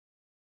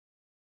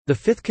The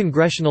 5th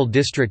Congressional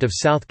District of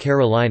South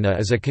Carolina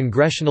is a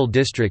congressional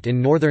district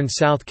in northern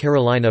South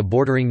Carolina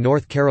bordering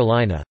North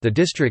Carolina. The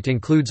district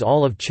includes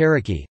all of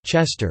Cherokee,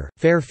 Chester,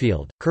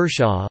 Fairfield,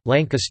 Kershaw,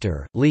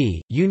 Lancaster,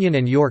 Lee, Union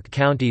and York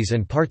counties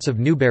and parts of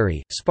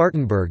Newberry,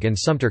 Spartanburg and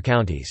Sumter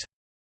counties.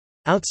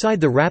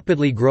 Outside the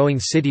rapidly growing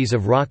cities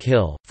of Rock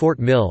Hill, Fort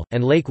Mill,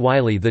 and Lake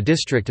Wylie, the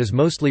district is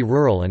mostly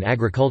rural and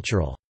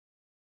agricultural.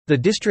 The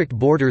district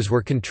borders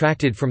were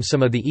contracted from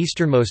some of the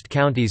easternmost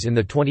counties in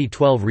the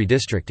 2012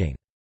 redistricting.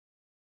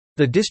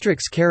 The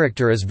district's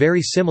character is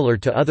very similar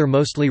to other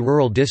mostly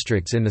rural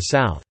districts in the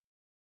South.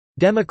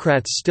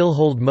 Democrats still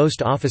hold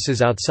most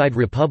offices outside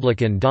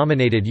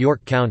Republican-dominated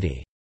York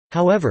County.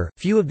 However,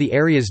 few of the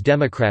area's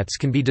Democrats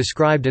can be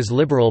described as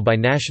liberal by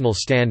national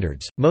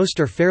standards. Most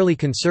are fairly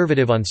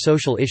conservative on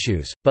social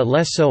issues, but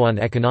less so on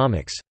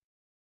economics.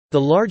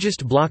 The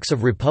largest blocks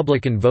of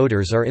Republican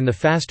voters are in the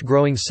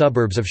fast-growing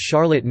suburbs of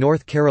Charlotte,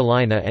 North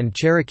Carolina and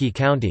Cherokee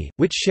County,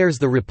 which shares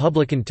the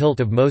Republican tilt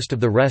of most of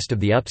the rest of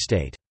the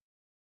upstate.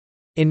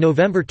 In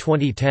November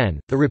 2010,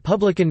 the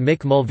Republican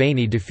Mick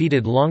Mulvaney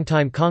defeated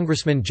longtime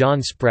Congressman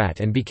John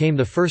Spratt and became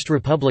the first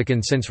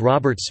Republican since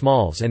Robert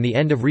Smalls and the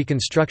end of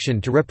Reconstruction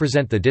to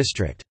represent the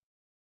district.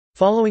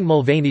 Following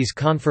Mulvaney's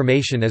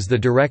confirmation as the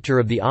director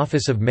of the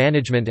Office of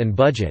Management and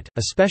Budget,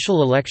 a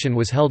special election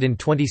was held in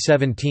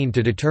 2017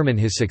 to determine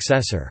his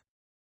successor.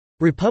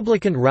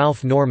 Republican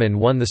Ralph Norman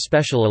won the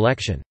special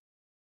election.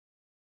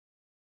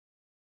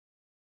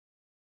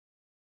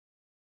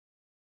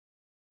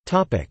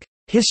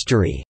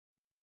 History.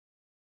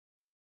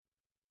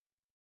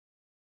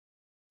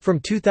 From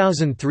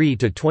 2003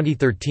 to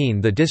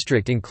 2013, the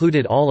district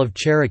included all of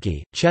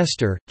Cherokee,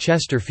 Chester,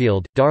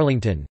 Chesterfield,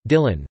 Darlington,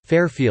 Dillon,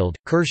 Fairfield,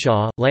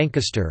 Kershaw,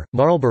 Lancaster,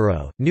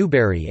 Marlborough,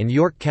 Newberry and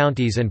York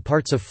counties and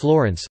parts of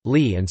Florence,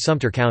 Lee and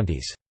Sumter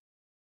counties.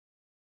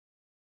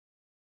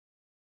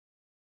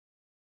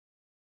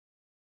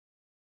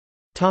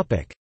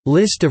 Topic: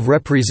 List of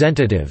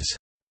representatives.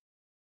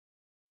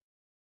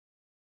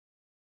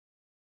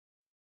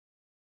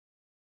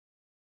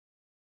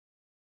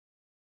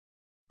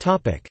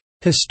 Topic: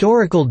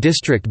 Historical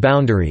district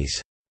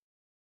boundaries.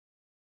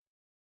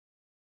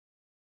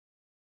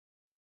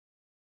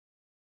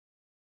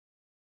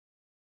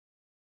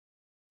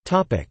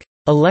 Topic: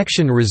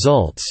 Election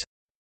results.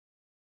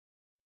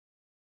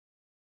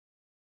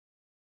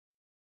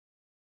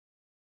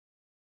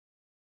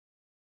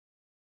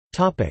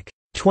 Topic: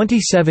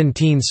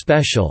 2017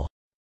 special.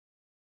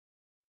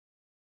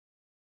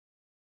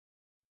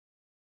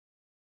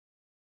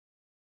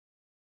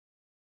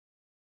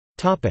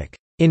 Topic: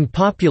 In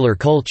popular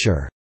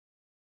culture.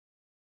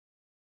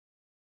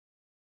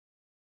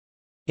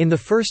 In the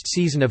first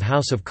season of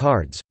House of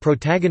Cards,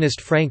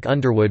 protagonist Frank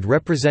Underwood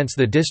represents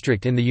the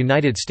district in the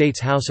United States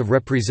House of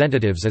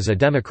Representatives as a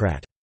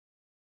Democrat.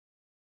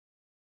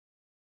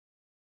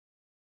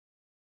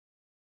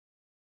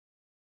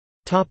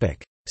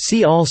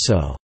 See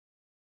also: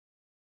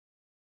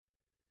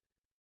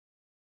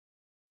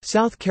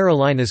 South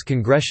Carolina's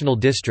congressional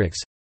districts,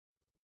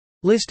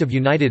 List of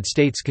United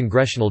States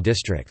congressional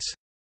districts.